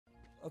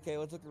Okay,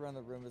 let's look around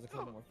the room. There's a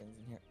couple more things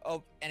in here.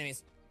 Oh,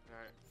 enemies.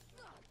 Alright.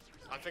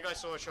 I think I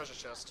saw a treasure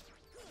chest.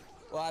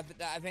 Well, I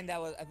think that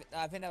was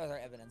our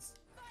evidence.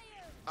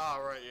 Ah,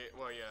 right. Yeah,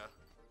 well, yeah.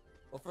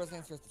 Well, first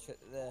things first.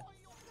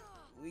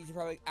 We should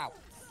probably. Ow.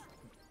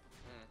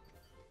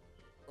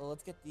 Well,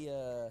 let's get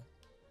the.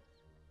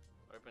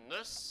 Open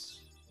this.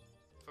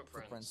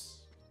 Footprints.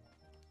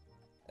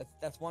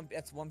 That's one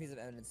piece of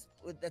evidence.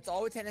 That's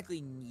all we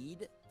technically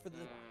need for the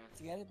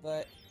to get it,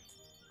 but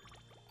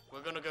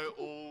we're gonna go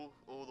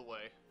all the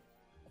way.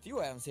 a few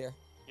items here.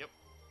 Yep.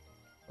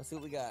 Let's see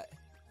what we got.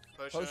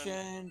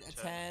 Potion, a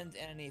tent,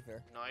 and an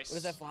ether. Nice. What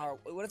does that flower?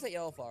 What does that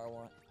yellow flower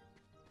want?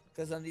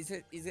 Because these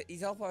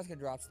yellow flowers can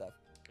drop stuff.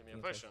 Give me a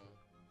potion.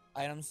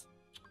 Items.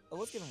 Oh,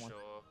 let's give him one.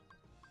 Sure.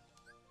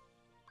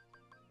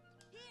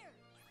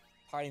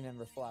 Party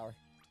member flower.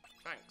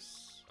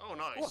 Thanks. Oh,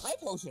 nice. Oh, high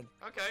potion.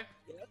 Okay.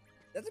 Yeah,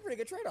 that's a pretty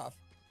good trade-off.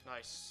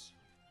 Nice.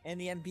 And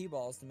the MP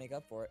balls to make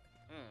up for it.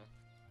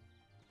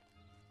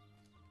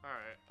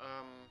 Alright,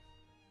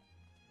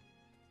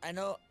 I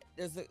know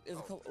there's a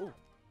couple. Ooh.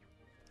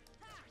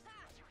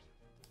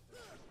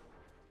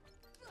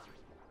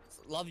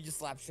 Love you, just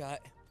slap shot.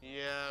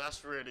 Yeah,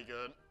 that's really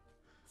good.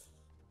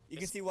 You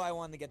can see why I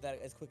wanted to get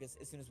that as quick as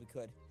soon as we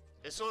could.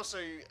 It's also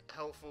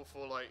helpful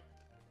for like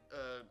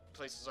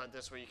places like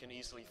this where you can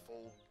easily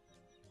fall.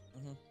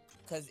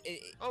 Because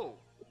oh,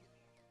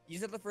 you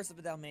said the first of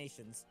the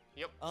Dalmatians.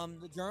 Yep.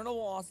 The journal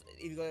will also,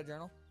 if you go to the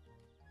journal,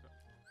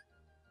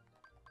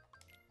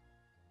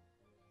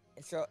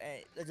 and show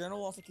the journal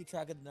will also keep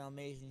track of the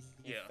Dalmatians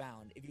you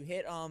found. If you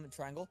hit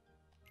triangle,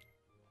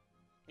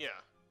 yeah,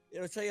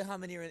 it'll show you how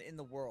many are in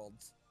the world.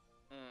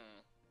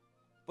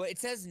 But it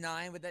says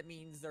 9, but that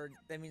means there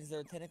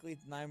are technically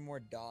 9 more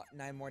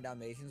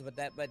Dalmatians.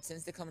 But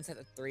since they come in set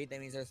of 3, that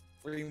means there's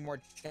 3 more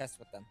chests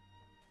with them.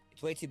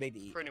 It's way too big to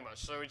eat. Pretty much.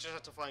 So we just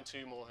have to find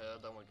 2 more here,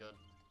 then we're good.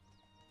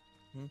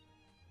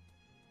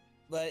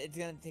 But it's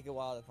gonna take a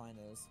while to find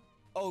those.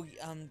 Oh,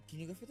 can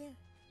you go through there?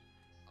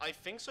 I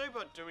think so,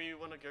 but do we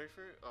want to go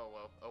through? Oh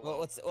well. Oh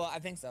well. Well, I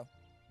think so.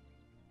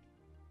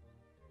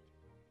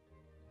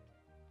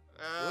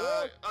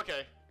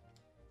 Okay.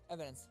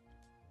 Evidence.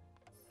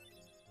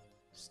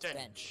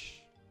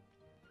 Stench.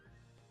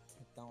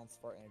 McDonald's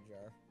fart in a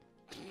jar.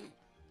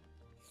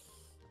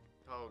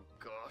 Oh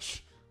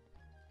gosh.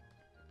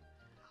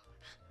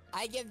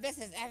 I give this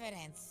as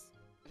evidence.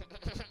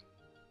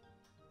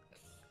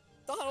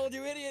 Donald,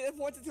 you idiot! It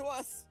pointed to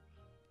us.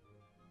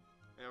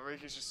 Yeah,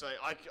 Riku should say,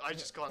 I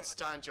just can't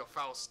stand your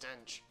foul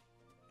stench.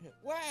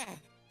 Where?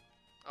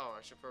 Oh,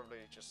 I should probably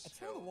just. I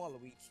tell the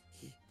Waluigi.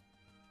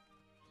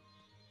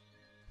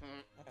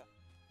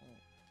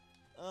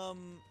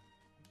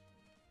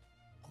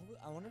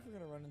 I wonder if we're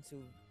gonna run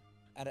into.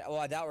 Well,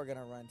 I doubt we're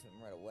gonna run into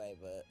him right away,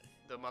 but.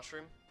 The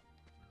mushroom.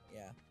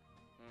 Yeah.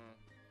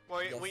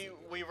 Well,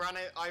 we ran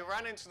it. I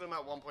ran into them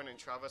at one point in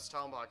Traverse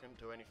Town, but I couldn't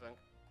do anything.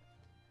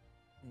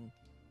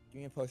 Give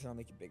me a potion, I'll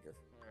make you bigger.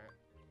 Alright.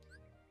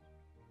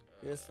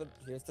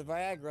 Here's the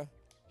Viagra.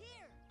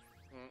 Here.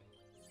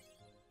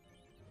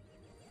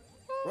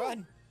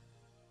 Run!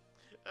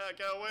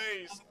 Get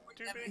away!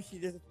 Too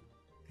big.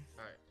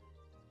 Alright.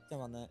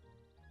 Jump on that.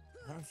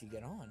 How don't you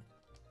get on?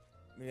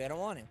 Maybe I don't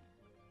want him.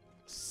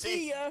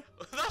 See ya!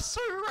 That's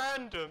so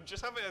random!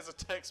 Just have it as a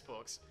text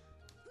box.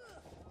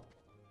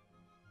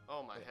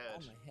 Oh my head. Oh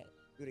my head.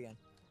 Do it again.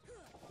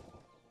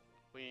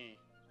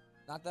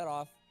 Knock that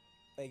off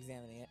by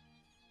examining it.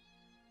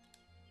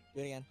 Do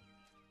it again.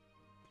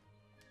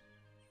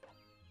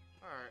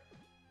 Alright.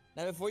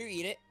 Now before you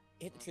eat it,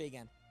 hit the tree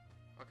again.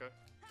 Okay.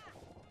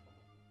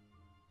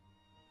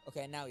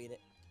 Okay, now eat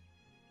it.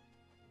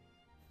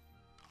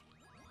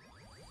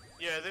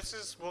 Yeah, this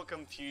is what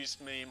confused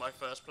me my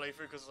first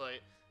playthrough, because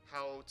like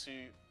how to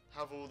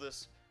have all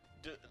this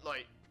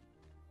like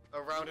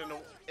around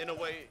in a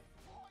way.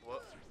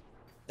 What?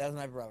 That was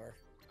my brother.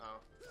 Oh.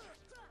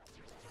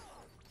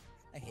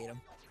 I hate him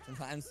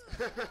sometimes.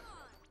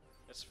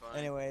 It's fine.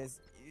 Anyways,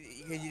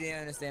 because you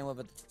didn't understand what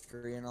about the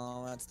tree and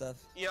all that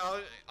stuff.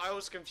 Yeah, I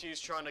was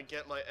confused trying to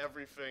get like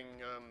everything,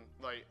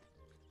 like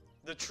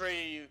the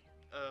tree,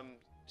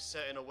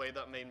 set in a way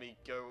that made me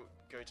go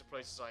to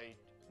places I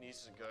needed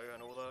to go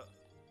and all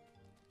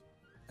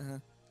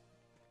that.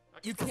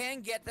 You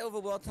can get the over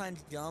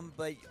well-timed jump,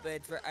 but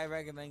I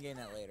recommend getting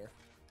that later.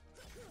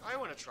 I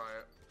want to try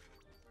it.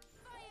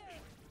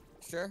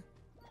 Sure.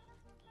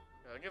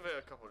 Yeah, give it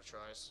a couple of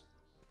tries.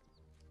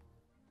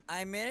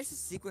 I managed to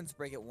sequence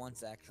break it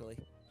once, actually.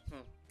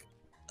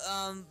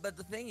 But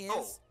the thing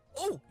is...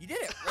 Oh, you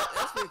did it!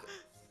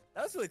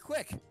 That was really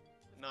quick.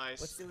 Nice.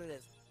 Let's see what it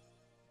is.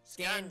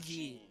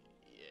 Scangy.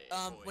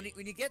 Yeah, when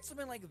you get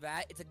something like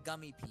that, it's a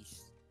gummy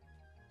piece.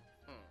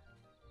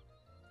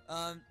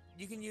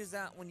 You can use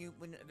that when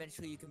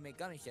eventually you can make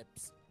gummy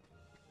ships.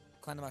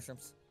 Climb the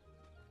mushrooms.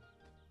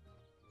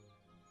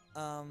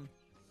 But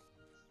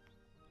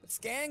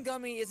scan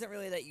gummy isn't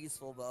really that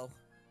useful, though.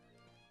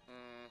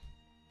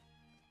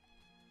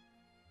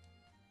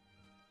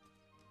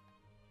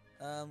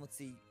 Let's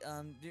see.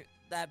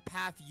 That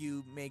path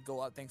you may go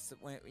up thanks to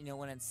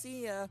when it's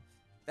Sia,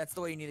 That's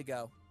the way you need to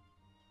go.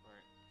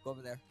 Alright. Go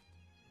over there.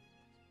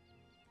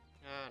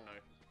 No.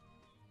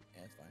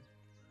 Yeah, it's fine.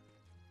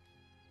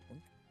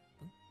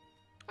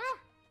 Ah!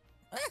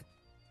 Ah!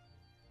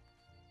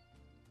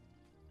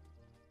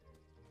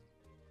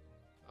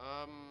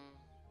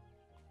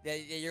 Yeah,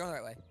 you're going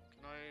the right way.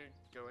 Can I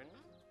go in now?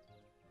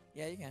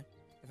 Yeah, you can.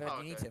 If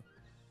you need okay. to.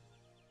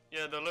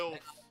 Yeah, the little...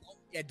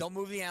 Yeah, don't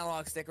move the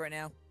analog stick right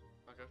now.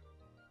 Okay.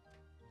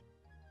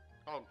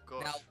 Oh,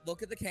 gosh. Now,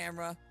 look at the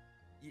camera.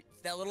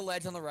 That little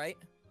ledge on the right.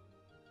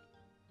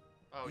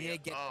 Oh, you yeah.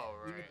 Need to get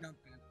right. You jump,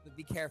 but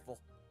be careful.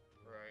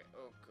 Right.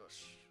 Oh,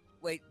 gosh.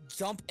 Wait,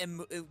 jump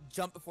and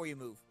jump before you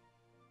move.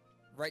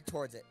 Right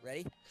towards it.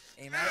 Ready?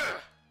 Aim at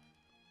it.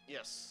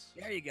 Yes.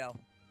 There you go.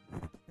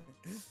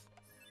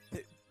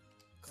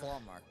 Claw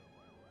mark.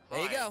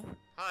 There you go.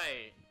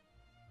 Hi.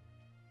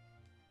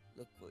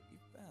 Look what you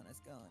found. Let's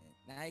go.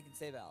 Now you can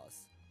save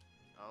Alice.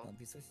 Oh.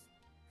 Piece of...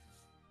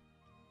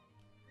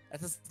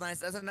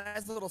 That's a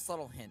nice little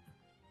subtle hint.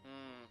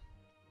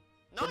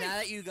 Nice. But now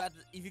that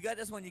if you got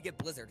this one, you get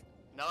Blizzard.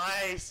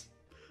 Nice.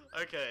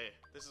 Okay,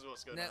 this is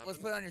what's going to happen. Let's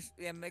put on your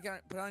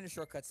put on your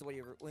shortcuts. The way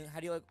you how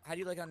do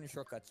you like on your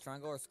shortcuts?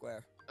 Triangle or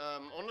square?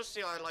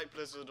 Honestly, I like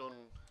Blizzard on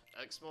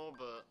X more,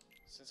 but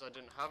since I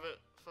didn't have it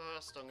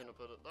first, I'm gonna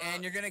put it there.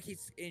 And you're gonna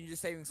and you're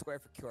saving square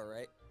for cure,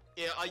 right?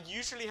 Yeah, I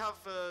usually have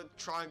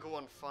triangle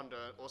on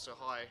Thunder. Also,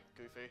 hi,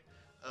 Goofy.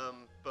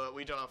 But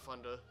we don't have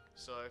Thunder,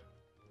 so.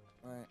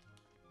 Alright.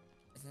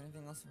 Is there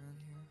anything else around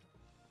here?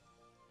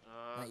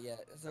 Not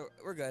yet. So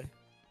we're good.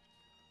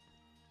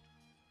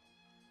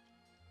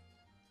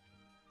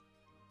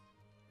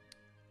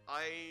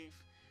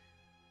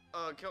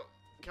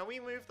 Can we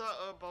move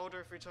that boulder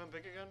if we turn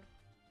big again?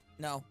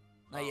 No,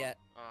 not yet.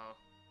 Oh.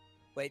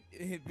 Wait,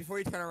 before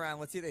you turn around,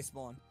 let's see if they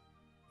spawn.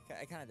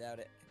 I kind of doubt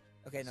it.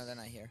 Okay, no, they're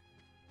not here.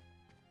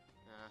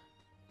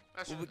 Yeah.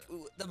 Actually,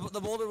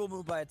 the boulder will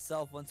move by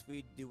itself once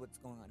we do what's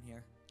going on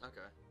here.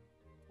 Okay.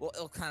 Well,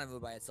 it'll kind of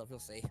move by itself. You'll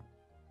see.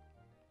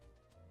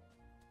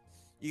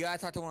 You gotta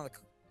talk to one of the.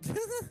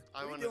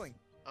 What are you doing?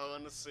 I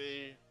wanna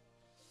see.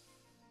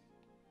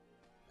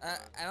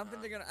 I don't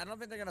think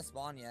they're gonna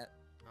spawn yet.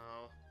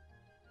 Oh.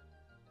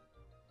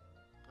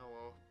 Oh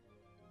well.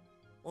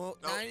 Well,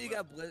 now that you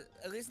got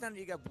at least now that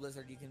you got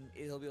Blizzard,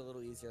 it'll be a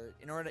little easier.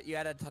 In order you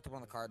gotta talk to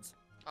one of the cards.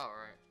 All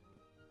right.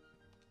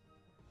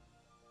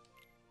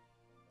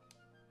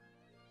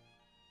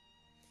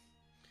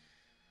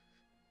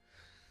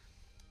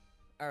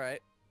 All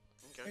right.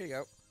 Okay. There you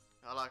go.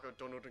 I like how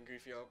Donald and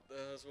Goofy are up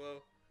there as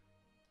well.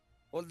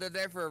 Well, they're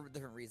there for a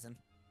different reason.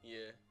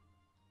 Yeah.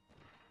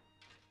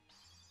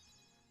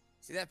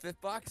 See that fifth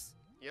box?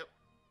 Yep.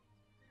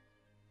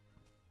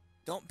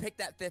 Don't pick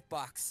that fifth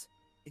box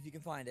if you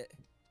can find it.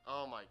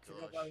 Oh my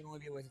That'll gosh. probably only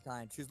be a waste of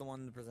time. Choose the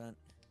one to present.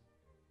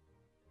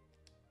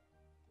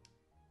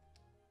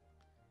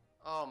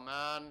 Oh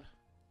man.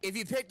 If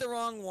you pick the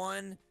wrong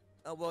one,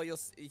 well, you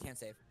can't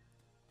save.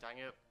 Dang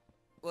it.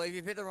 Well, if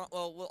you pick the wrong,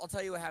 well, I'll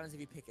tell you what happens if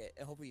you pick it.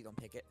 And hopefully you don't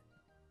pick it.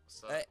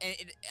 So. I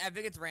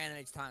think it's random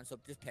each time, so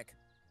just pick.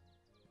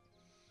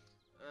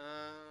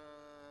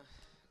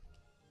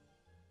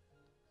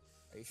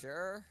 Are you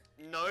sure?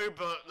 No,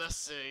 but let's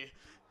see.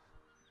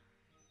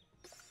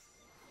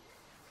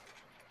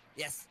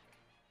 Yes.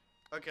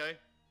 Okay.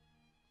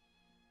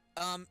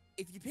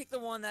 If you pick the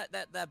one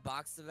that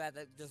box of that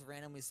just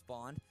randomly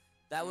spawned,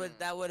 it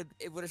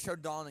would have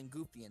showed Donald and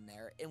Goofy in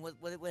there. And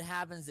what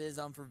happens is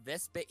for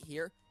this bit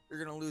here,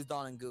 you're gonna lose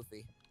Donald and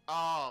Goofy.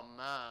 Oh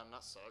man,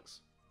 that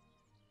sucks.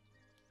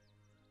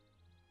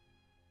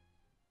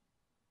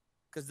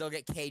 Because they'll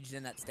get caged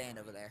in that stand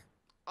over there.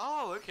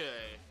 Oh,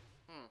 okay.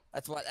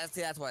 That's why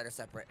they're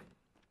separate.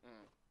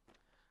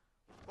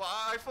 Well,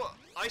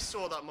 I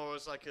saw that more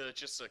as like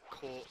just a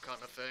court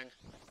kind of thing.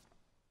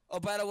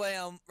 Oh, by the way,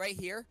 right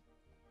here,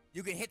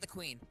 you can hit the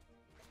queen.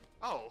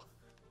 Oh.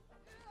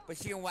 But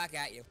she can whack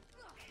at you.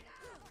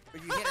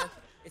 If you hit her,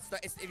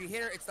 if you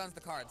hit her, it stuns the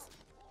cards.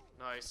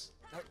 Nice.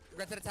 No,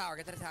 get to the tower.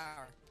 Get to the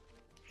tower.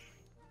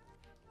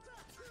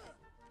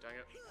 Dang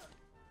it.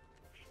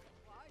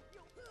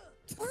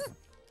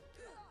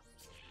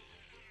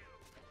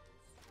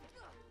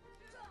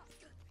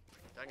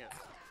 Dang it.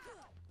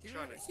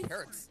 She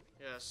hurts.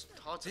 Yes,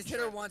 hard to just hit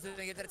her once and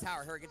then get to the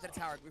tower. Hurry, get to the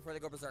tower before they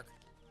go berserk.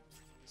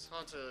 It's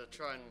hard to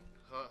try and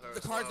hurt her.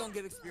 The cards don't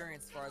give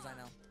experience, as far as I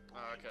know.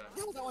 Oh, okay. What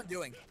the hell is that one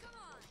doing?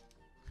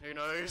 Who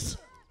knows?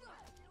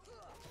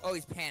 Oh,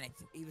 he's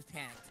panicked. He was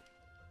panicked.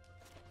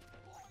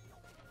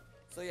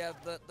 So yeah,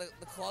 the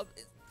club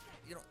is,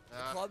 the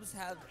clubs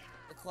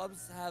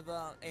have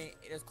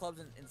there's clubs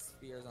and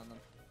spheres on them.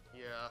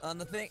 Yeah.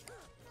 The thing,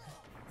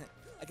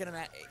 I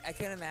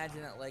can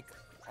imagine that like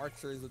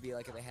archers would be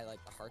like if they had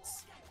like the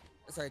hearts,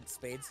 sorry,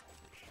 spades.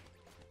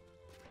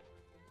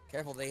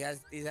 Careful, these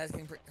guys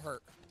can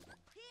hurt.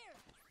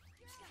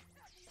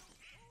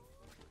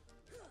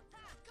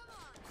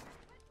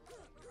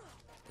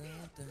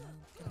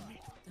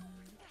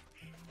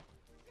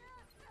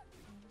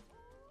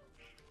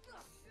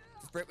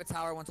 Just break the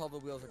tower once all the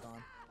wheels are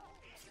gone.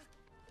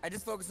 I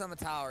just focus on the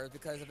towers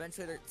because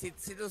eventually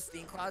see those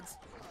steam clouds?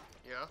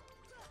 Yeah.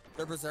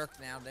 They're berserk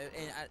now.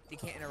 You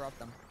can't interrupt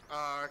them.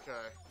 Ah,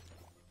 okay.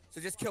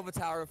 So just kill the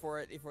tower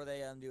before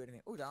they do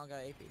anything. Ooh, Donald got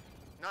AP.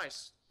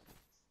 Nice.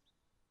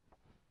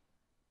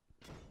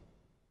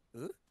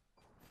 Ooh.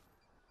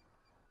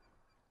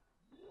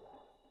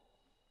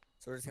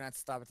 So we're just gonna have to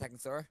stop attacking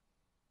Sora?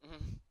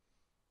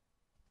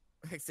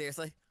 Like,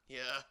 seriously?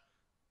 Yeah.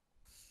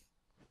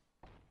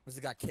 What's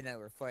the guy kidnapped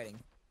we're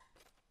fighting?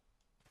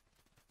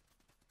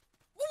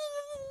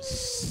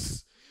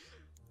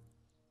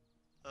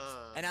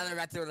 And now they're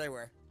back to where they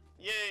were.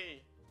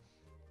 Yay!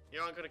 You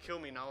aren't gonna kill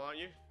me now, aren't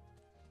you?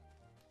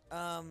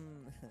 No.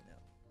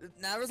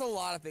 Now there's a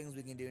lot of things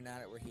we can do now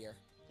that we're here.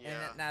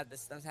 Yeah. And now that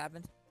this stuff's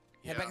happened.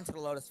 Yeah. Head back into the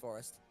Lotus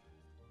Forest.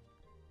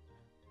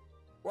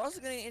 We're also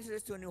gonna get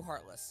introduced to a new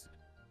Heartless.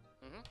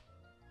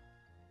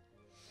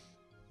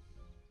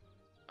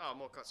 Oh,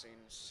 more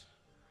cutscenes.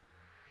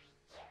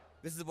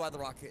 This is why the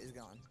rocket is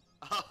gone.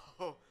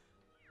 Oh,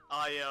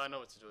 yeah, I know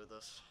what to do with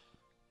this.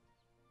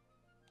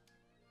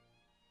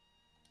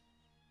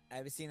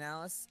 Have you seen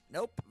Alice?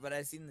 Nope, but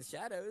I've seen the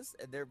shadows,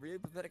 and they're really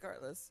pathetic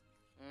Heartless.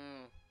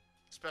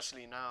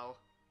 Especially now.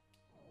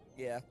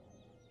 Yeah.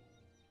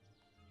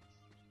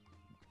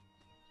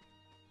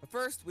 But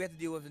first, we have to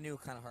deal with a new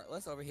kind of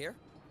Heartless over here.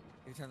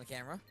 You turn the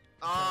camera.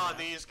 Ah,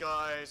 these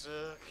guys.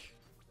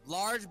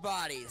 Large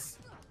bodies.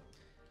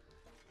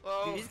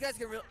 Well, Dude,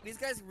 these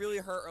guys really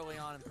hurt early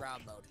on in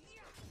Proud mode.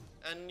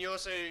 and you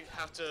also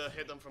have to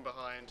hit them from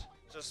behind.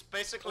 Just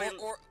basically.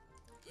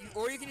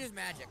 Or you can use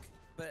magic,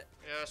 but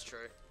Yeah, that's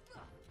true.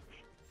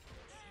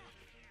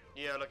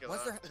 Yeah, look at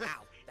that.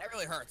 Ow, that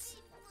really hurts.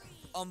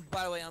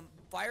 By the way,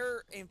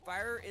 fire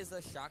is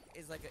a shock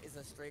is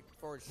a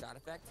straightforward shot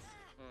effect.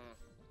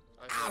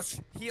 Ouch!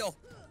 Heal.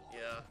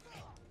 Yeah.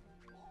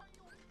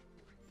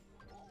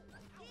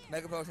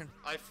 Mega potion.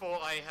 I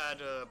thought I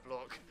had a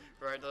block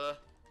right there.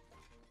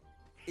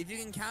 If you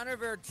can counter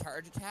their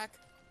charge attack.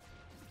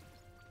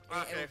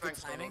 Okay, with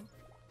thanks, timing. Donald.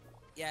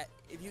 Yeah,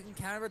 if you can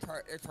counter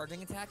their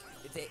charging attack,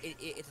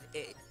 it's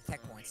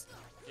tech points.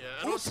 Yeah,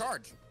 and Ooh, also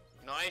charge.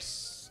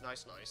 Nice.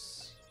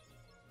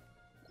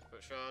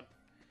 Foot shard.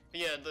 But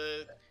yeah,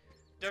 the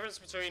difference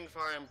between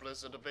Fire and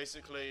Blizzard are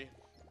basically,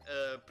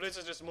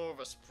 Blizzard is more of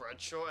a spread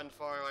shot, and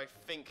Fire I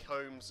think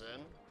homes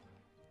in.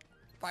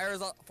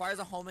 Fire's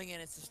a homing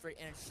and it's a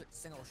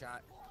single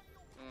shot.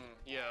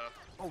 Yeah.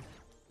 Oh,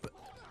 but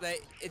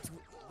it's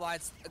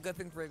a good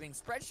thing for being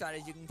spread shot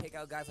is you can take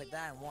out guys like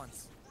that at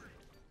once.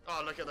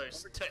 Oh, look at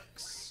those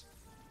ticks.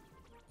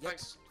 Yep.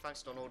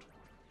 Thanks, Donald.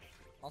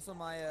 Also,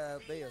 my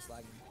video's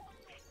lagging.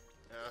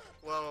 Yeah.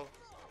 Well,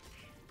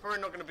 probably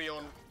not going to be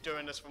on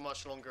doing this for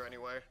much longer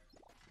anyway.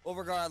 Well,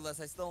 regardless,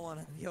 I still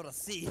want to be able to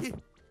see.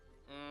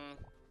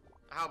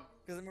 How?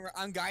 Because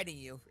I'm guiding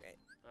you.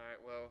 Alright,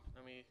 well,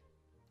 let me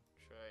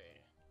try.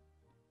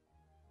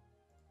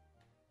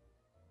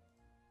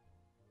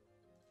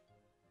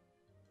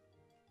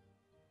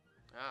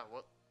 Ah,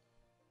 what?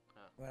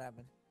 Ah. What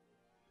happened?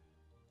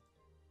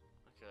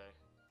 Okay.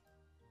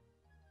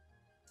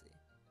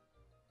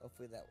 Let's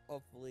see.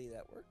 Hopefully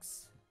that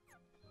works.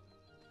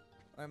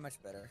 Or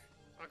much better.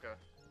 Okay.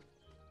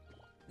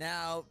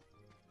 Now,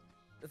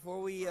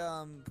 before we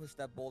push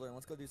that boulder,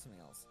 let's go do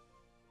something else.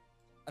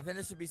 I think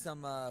there should be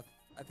some. I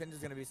think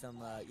there's gonna be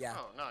some. Yeah.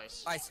 Oh,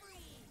 nice. Ice.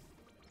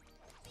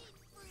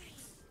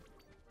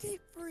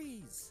 Deep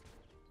freeze.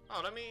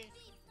 Oh, let me.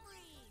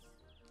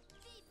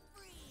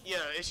 Yeah,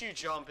 as you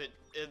jump,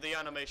 the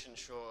animation's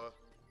shorter.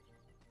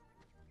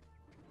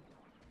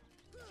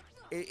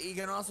 You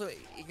can also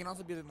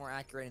be a bit more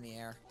accurate in the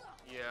air.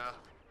 Yeah.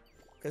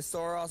 Because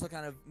Sora also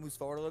kind of moves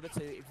forward a little bit,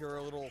 so if you're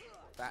a little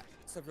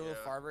if you're a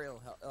little farther,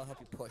 it'll help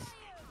you push.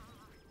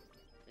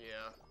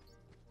 Yeah.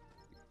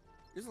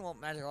 You're using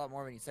magic a lot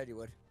more than you said you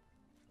would.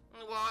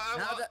 Well,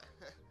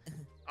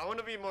 I want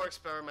to be more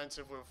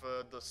experimental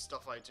with the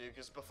stuff I do,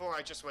 because before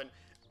I just went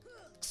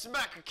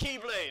smack a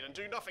keyblade and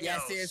do nothing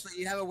else. Yeah, seriously,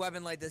 you have a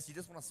weapon like this, you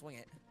just want to swing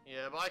it.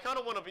 Yeah, but I kind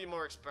of want to be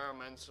more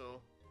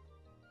experimental.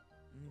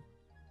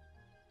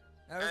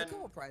 Now, there's a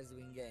couple prizes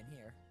we can get in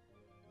here.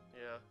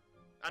 Yeah.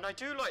 And I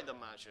do like the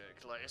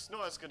magic. Like, it's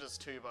not as good as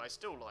 2, but I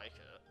still like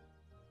it.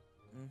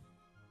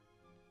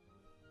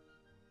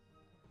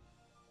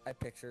 I have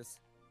pictures.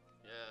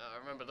 Yeah, I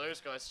remember those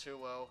guys too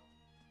well.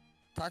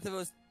 Talk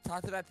to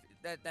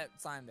that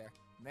sign there.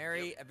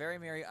 A very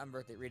merry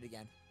unbirthday. Read it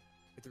again.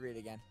 We have to read it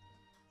again.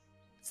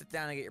 Sit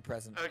down and get your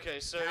present. Okay,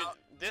 so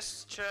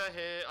this chair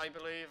here, I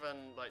believe,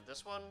 and like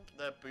this one,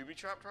 they're booby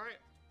trapped, right?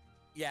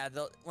 Yeah,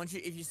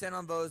 if you stand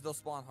on those, they'll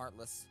spawn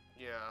heartless.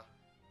 Yeah.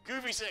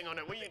 Goofy sitting on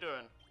it, what are you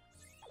doing?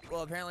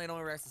 Well, apparently it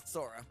only reacts to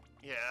Sora.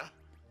 Yeah.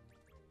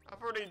 I'll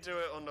probably do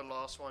it on the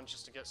last one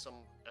just to get some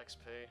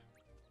XP.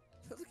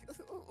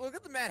 Look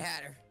at the Mad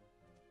Hatter.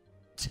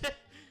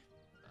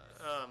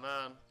 Oh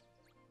man.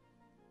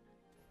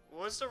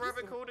 What's the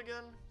rabbit called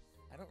again?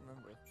 I don't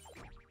remember.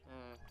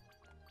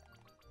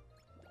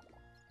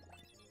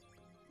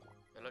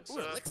 Elixir.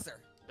 Ooh, elixir.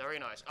 Very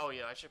nice. Oh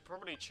yeah, I should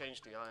probably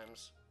change the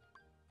items.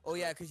 Oh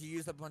yeah, because you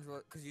used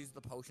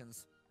the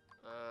potions.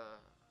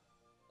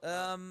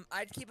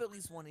 I'd keep at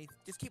least one ether.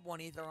 Just keep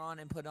one ether on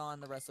and put on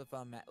the rest with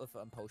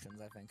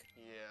potions. I think.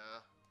 Yeah.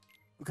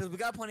 Because we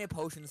got plenty of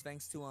potions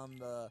thanks to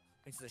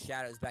the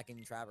shadows back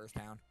in Traverse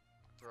Town.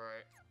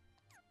 Right.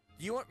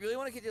 Do you really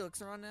want to get the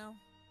elixir on now?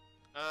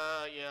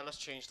 Yeah. Let's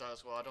change that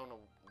as well. I don't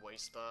want to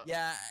waste that.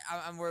 Yeah,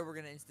 I'm worried we're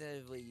gonna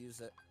instantly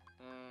use it.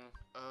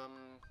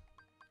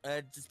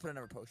 Just put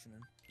another potion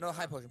in. No,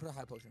 high potion. Put a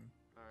high potion in.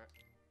 Alright.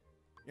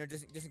 You know,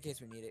 just in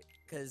case we need it,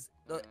 because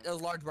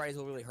those large bodies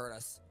will really hurt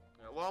us.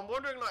 Yeah, well, I'm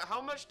wondering, like,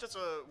 how much does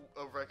a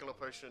regular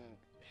potion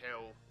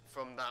heal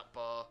from that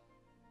bar?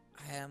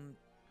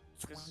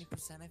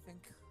 20%, I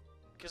think.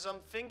 Because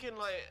I'm thinking,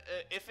 like,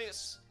 if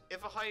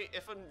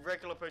a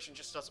regular potion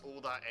just does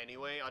all that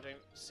anyway, I don't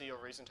see a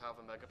reason to have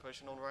a mega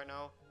potion on right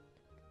now.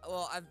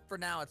 Well, for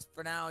now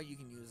you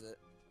can use it.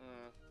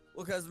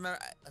 Well, because remember,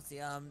 let's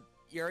see,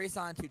 you already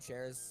saw on 2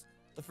 chairs.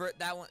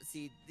 That one.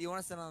 See, do you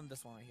want to sit on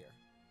this one right here?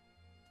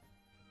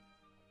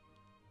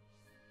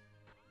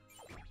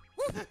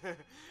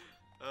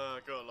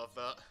 Gotta love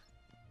that.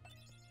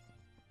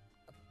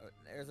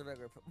 There's a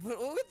regular.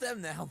 Look at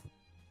them now.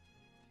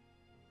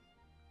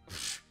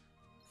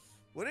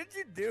 What did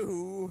you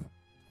do?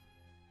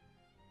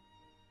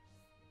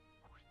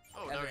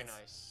 Oh, Evidence. very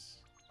nice.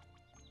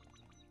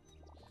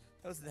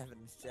 That was an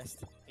evidence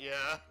chest.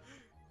 Yeah.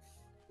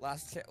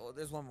 Last check. Oh,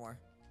 there's one more.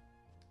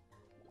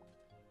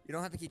 You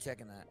don't have to keep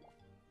checking that.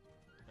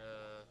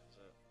 Is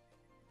it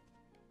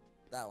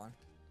That one.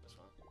 this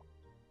one?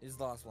 Is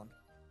the last one.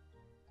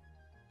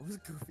 It was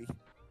goofy.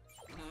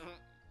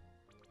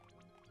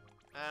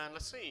 And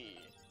let's see.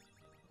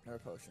 Another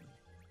potion.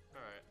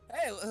 Alright.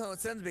 Hey, oh,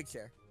 send the big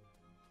chair.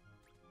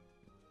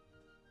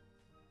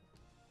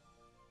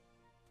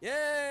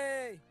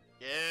 Yay!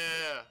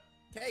 Yeah!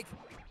 Cake!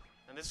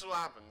 And this is what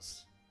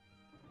happens.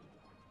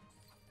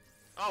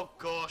 Oh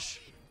gosh!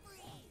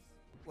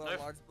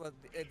 Well, No.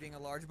 it being a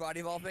large body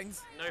of all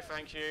things. No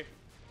thank you.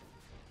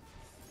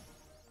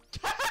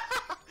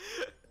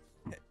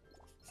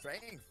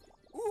 Strength.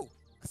 Ooh,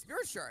 a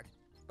spirit shard.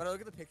 But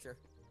look at the picture.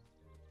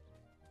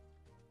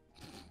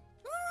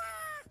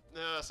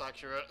 No, that's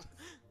accurate.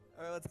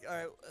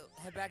 Alright,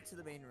 head back to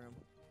the main room.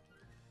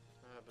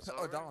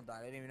 Oh, Donald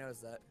died. I didn't even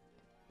notice that.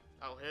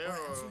 Out here?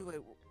 Alright, Or... actually,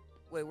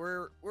 wait,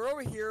 we're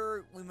over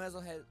here. We might as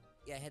well head.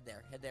 Yeah, head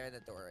there. Head there at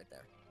that door right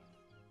there.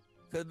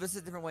 Cause this is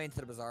a different way into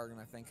the bazaar room,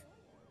 I think.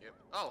 Yep.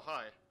 Oh,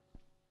 hi.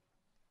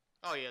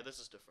 Oh yeah, this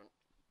is different.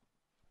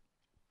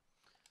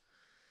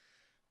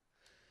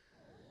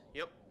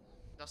 Yep.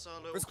 That's our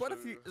little. There's quite a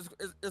clue. few.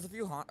 There's a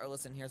few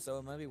hauntless in here, so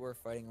it might be worth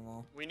fighting them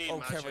all. We need Oh,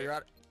 magic. careful! You're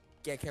out.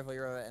 Yeah, careful!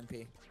 You're out of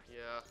MP.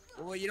 Yeah.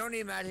 Well, you don't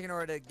need magic in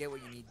order to get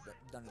what you need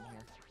done in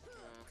here.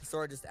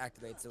 Sword just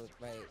activates it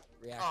by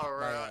reaction. Oh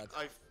right.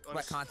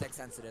 By context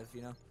sensitive,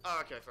 you know.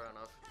 Oh, okay, fair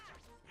enough.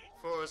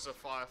 Thought it was a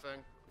fire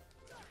thing.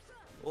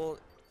 Well,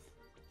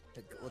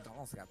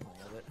 Donald's got plenty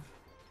of it.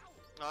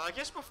 I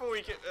guess before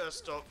we get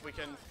stop, we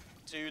can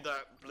do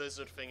that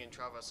blizzard thing in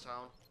Traverse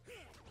Town.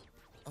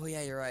 Oh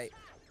yeah, you're right.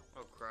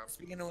 Oh crap.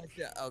 Speaking of which,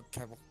 oh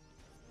careful.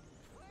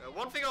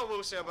 One thing I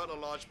will say about the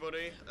large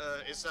body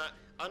is that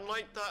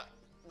unlike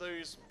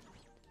those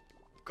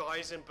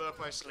guys in Burp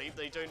by Sleep,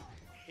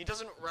 he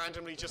doesn't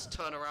randomly just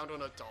turn around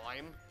on a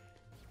dime.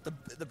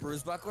 The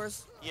bruise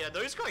bucklers. Yeah,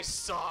 those guys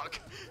suck.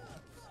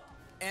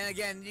 And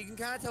again, you can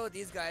kind of tell with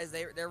these guys,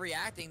 they're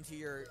reacting to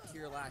your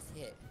last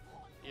hit.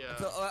 Yeah.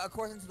 So, of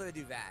course, until they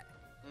do that.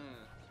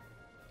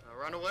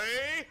 Run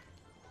away!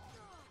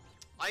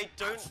 I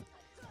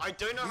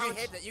don't know how.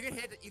 You can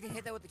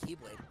hit that with the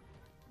keyblade.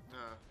 No.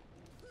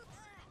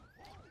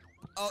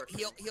 Oh,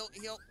 heal.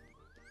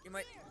 You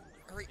might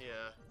hurry.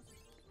 Yeah.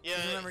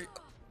 Yeah. Remember.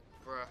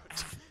 Bruh.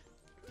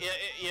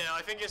 Yeah.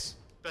 I think it's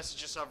best to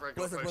just have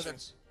regular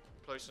potions.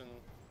 Potion.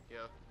 Yeah.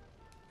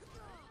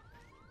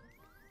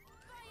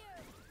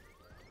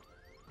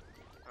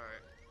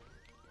 Alright.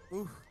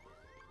 Ooh.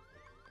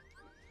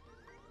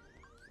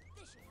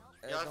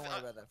 Yeah, don't worry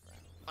about that, friend.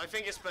 I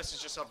think it's best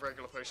to just have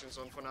regular potions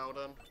on for now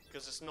then,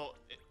 because it's not.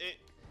 It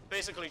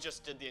basically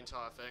just did the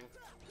entire thing.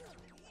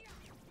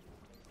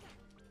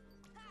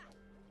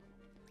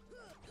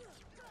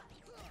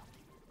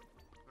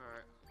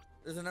 Alright.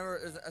 There's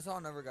another. I saw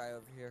another guy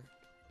over here.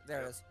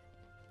 There it is.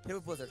 Hit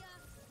with blizzard.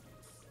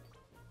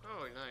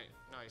 Oh,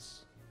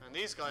 nice. And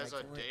these guys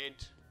are dead.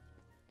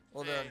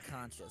 Well, they're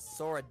unconscious.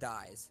 Sora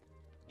dies.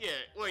 Yeah.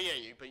 Well,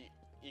 yeah, but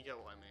you get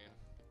what I mean.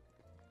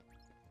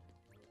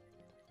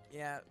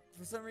 Yeah,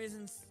 for some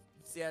reasons,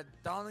 yeah,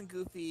 Donald and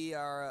Goofy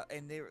are,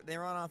 and they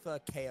run off a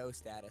KO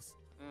status,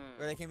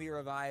 where they can be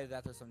revived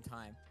after some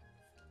time.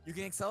 You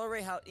can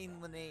accelerate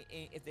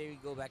if they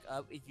go back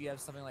up if you have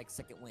something like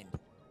Second Wind.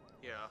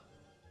 Yeah.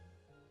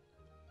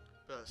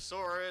 But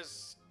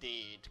Sora's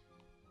dead.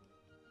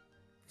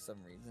 For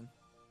some reason.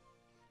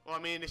 Well, I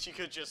mean, if she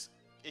just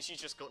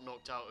got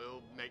knocked out,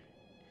 it'll make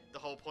the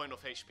whole point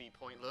of HP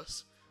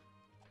pointless.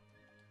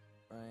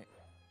 Right.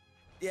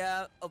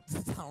 Yeah, up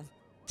down.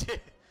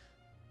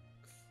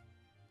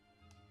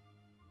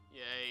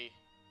 Yay.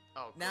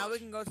 Oh, now gosh. we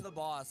can go to the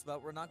boss,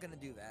 but we're not gonna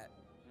do that.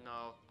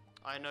 No.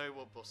 I know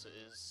what boss it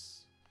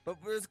is. But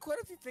there's quite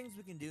a few things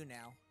we can do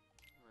now.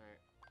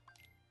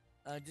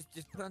 Right.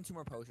 Just put on 2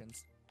 more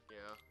potions.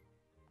 Yeah.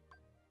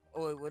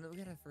 Oh wait, when do we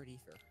get a third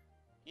ether?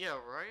 Yeah,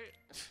 right?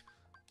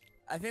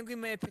 I think we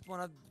may have picked one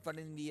up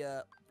finding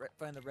the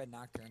red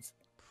nocturnes.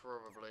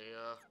 Probably,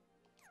 yeah.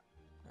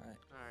 Alright.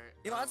 Alright.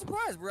 You know, I'm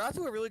surprised. We're off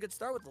to a really good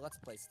start with the Let's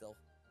Play still.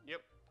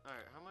 Yep.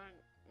 Alright, how many?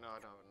 No, I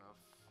don't have enough.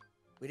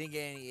 We didn't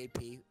get any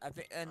AP. I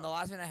think, and the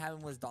last one I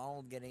had was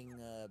Donald getting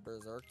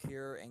Berserk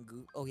here and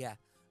Goo. Oh yeah.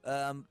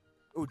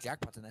 Oh,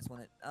 Jackpot's a nice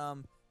one.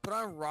 Put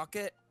on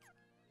Rocket.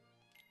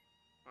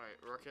 Alright,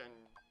 Rocket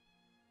and...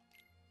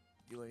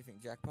 Do anything,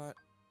 Jackpot?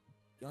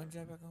 You want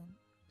Jackpot going?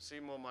 See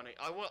more money.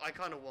 I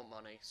kind of want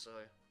money, so...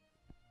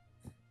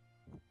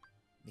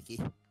 Mickey.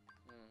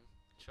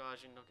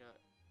 Charging, look at...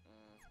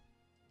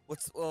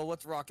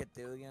 What's Rocket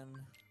do again?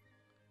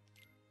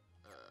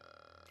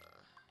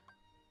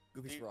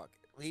 Goofy's Leap. Rocket.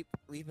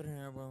 Leap it in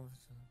air.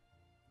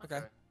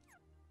 Okay.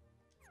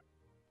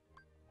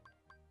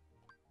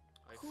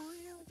 I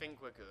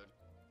think we're good.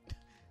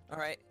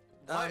 Alright.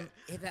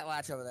 Hit that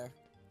latch over there.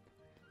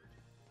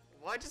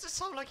 Why does it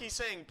sound like he's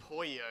saying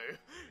Poyo?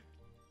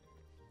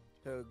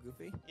 So,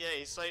 Goofy? Yeah,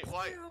 he's like,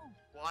 why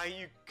are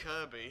you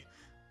Kirby?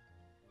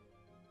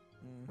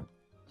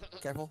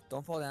 Careful,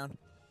 don't fall down.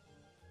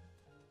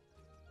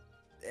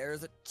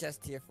 There's a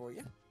chest here for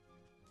you.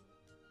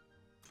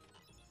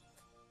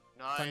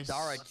 Nice.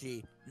 Fundara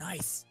G.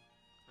 Nice.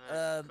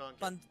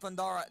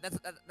 Fundara.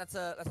 That's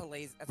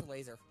a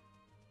laser.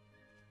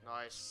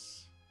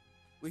 Nice.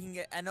 We can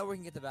get. I know we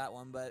can get the bat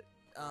one, but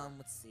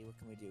let's see. What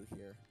can we do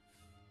here?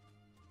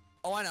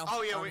 Oh, I know.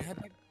 Oh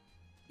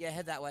yeah,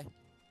 head that way.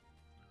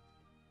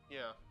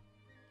 Yeah.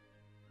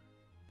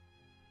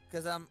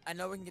 Cause I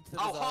know we can get to the.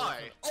 Oh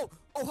hi. Oh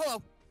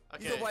hello.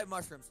 Okay. These are white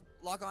mushrooms.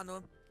 Lock onto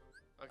them.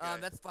 Okay.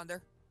 That's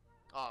Thunder.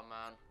 Oh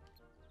man.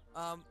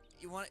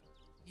 You want?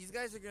 These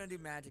guys are gonna do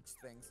magic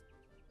things.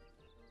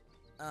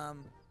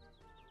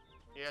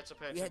 You have to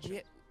pay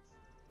attention.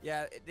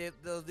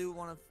 They'll do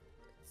one of.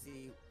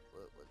 See,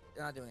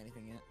 they're not doing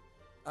anything yet.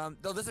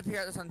 They'll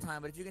disappear at some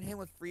time, but if you can hit them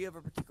with free of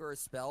a particular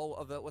spell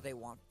of what they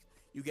want,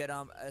 you get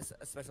a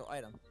special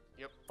item.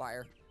 Yep.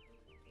 Fire.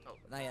 Oh.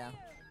 Yeah.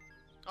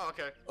 Oh,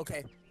 okay.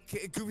 Okay.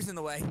 Goofy's in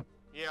the way.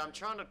 Yeah, I'm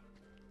trying to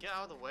get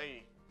out of the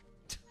way.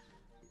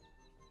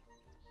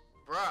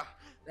 Bruh.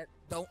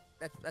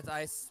 That's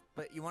ice,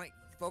 but you want to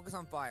focus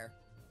on fire.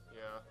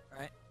 Yeah.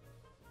 Right?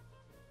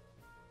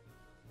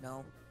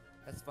 No,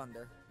 that's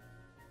thunder.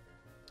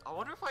 I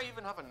wonder if I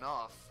even have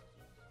enough.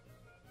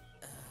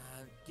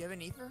 Do you have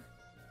an ether?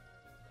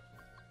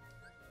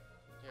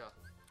 Yeah.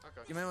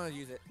 Okay. You might want to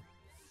use it.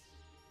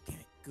 Damn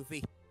it,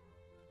 Goofy.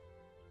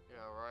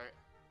 Yeah, right.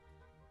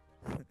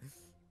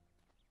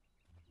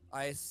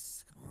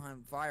 Ice. Come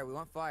on, fire. We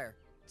want fire.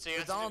 So you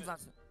have to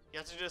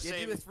do the same.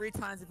 You do it 3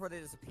 times before they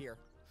disappear.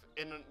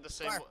 In the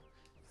same.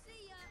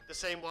 The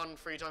same one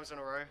 3 times in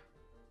a row.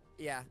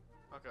 Yeah.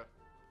 Okay.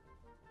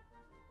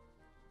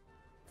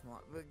 Come on,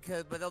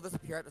 but they'll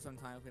disappear at some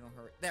time if we don't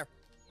hurry. There.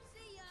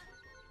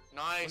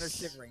 Nice. When they're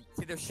shivering.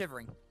 See, they're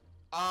shivering.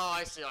 Oh,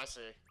 I see.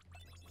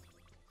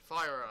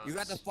 Fire arts. You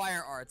got the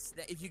fire arts.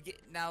 If you get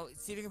now,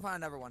 see if you can find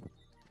another one.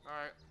 All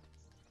right.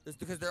 Just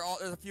because there's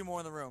a few more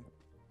in the room.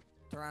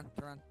 Turn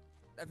around.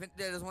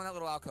 There's one in that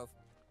little alcove.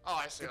 Oh,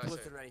 I see.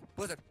 Blizzard ready.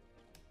 Blizzard.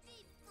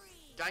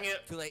 Dang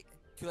it. Too late.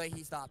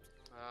 He stopped.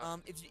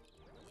 If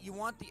you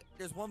want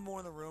there's one more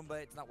in the room, but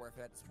it's not worth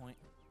it at this point.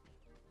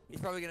 He'll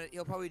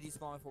probably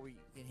despawn before we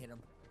can hit him.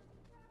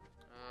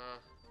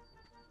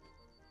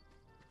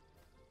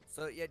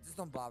 So yeah, just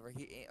don't bother.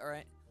 All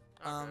right.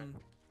 Okay.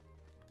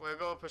 We're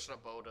gonna push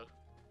that boulder.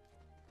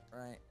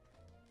 Right.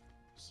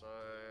 So.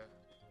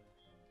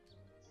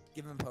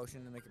 Give him a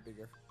potion to make it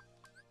bigger.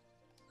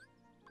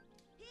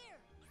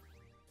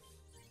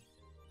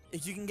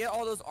 If you can get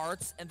all those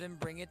arts and then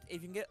bring it, if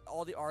you can get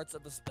all the arts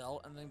of the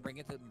spell and then bring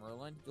it to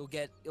Merlin, you'll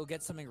get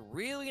something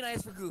really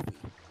nice for Goofy.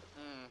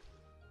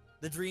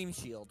 The Dream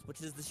Shield,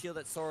 which is the shield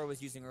that Sora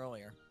was using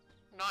earlier.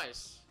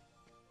 Nice.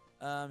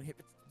 Hit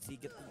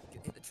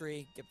the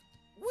tree.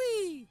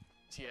 Whee!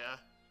 Yeah.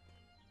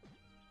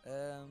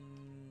 Here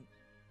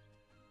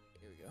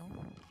we go.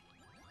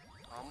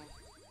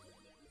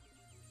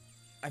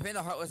 I think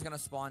the Heartless is gonna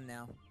spawn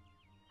now.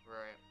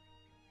 Right.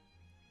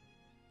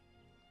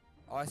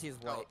 All I see is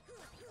white.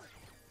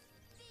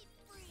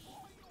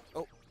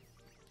 Oh.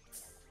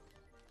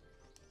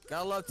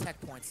 Gotta love tech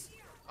points.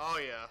 Oh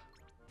yeah.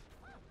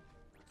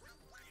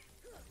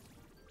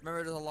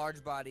 Remember, there's a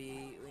large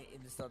body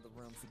in the start of the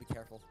room, so be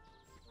careful.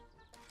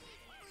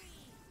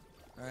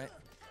 Alright.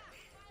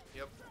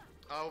 Yep.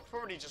 I'll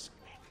probably just...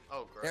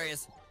 Oh, great. There he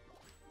is.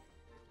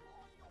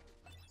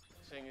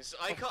 Thing is,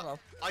 I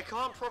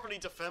can't properly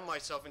defend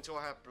myself until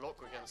I have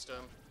block against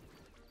him.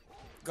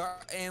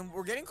 And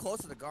we're getting close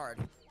to the guard.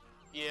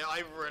 Yeah,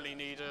 I really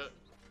need it.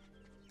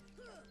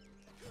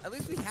 At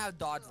least we have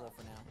dodge roll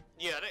for now.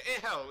 Yeah,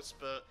 it helps,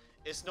 but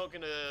it's not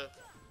gonna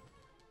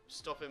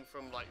stop him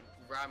from, like,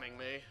 ramming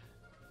me.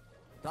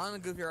 Don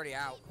and Goofy are already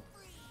out.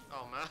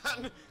 Oh,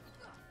 man.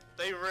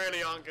 They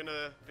really aren't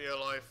gonna be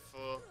alive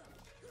for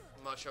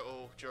much at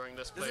all during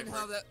this Doesn't playthrough.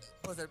 have that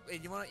blizzard.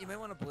 You may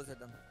want to blizzard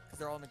them because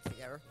they're all mixed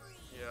together.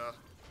 Yeah.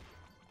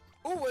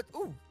 Ooh, what?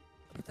 Ooh,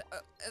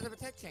 as a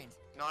protect change.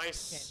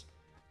 Nice.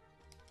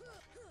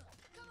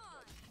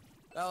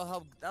 That'll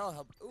help. That'll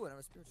help. Ooh,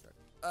 another spirit strike.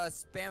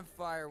 Spam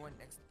fire when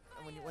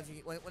once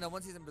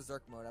he's in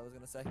berserk mode. I was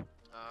gonna say.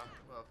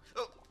 Well.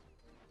 Oh.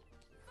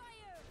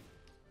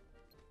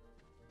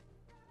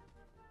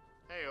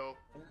 Heyo.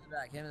 Hit him in the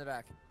back. Hit him in the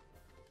back.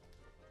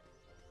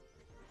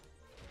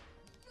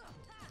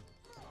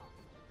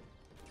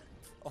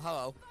 Oh,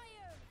 hello.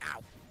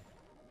 Ow.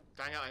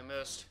 Dang it, I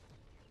missed.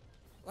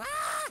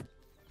 Ah!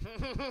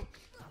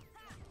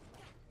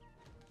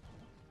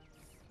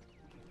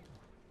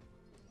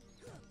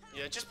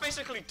 Yeah, just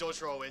basically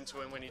dodge roll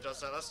into him when he does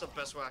that. That's the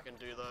best way I can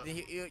do that.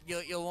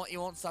 You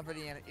won't suffer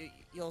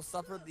you'll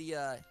suffer the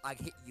I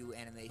hit you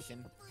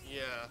animation.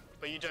 Yeah,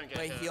 but you don't get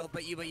hit.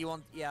 But you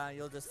won't. Yeah,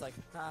 you'll just like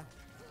ha.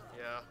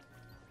 Yeah,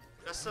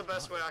 that's the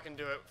best way I can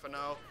do it for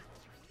now.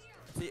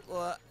 See,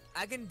 well,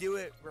 I can do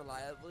it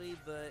reliably,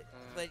 but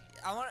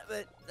I want.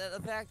 But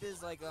the fact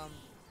is, like,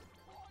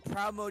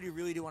 trial mode, you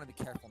really do want to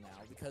be careful now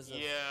because of,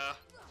 yeah.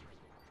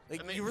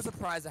 like, I mean, you were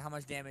surprised at how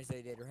much damage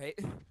they did, right?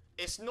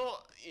 It's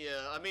not.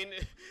 Yeah, I mean,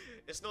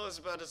 it's not as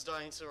bad as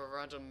dying to a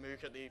random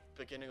mook at the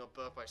beginning of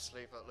Birth by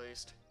Sleep, at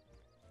least.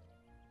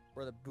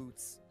 Or the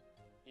boots.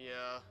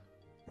 Yeah.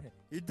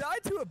 You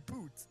died to a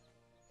boot.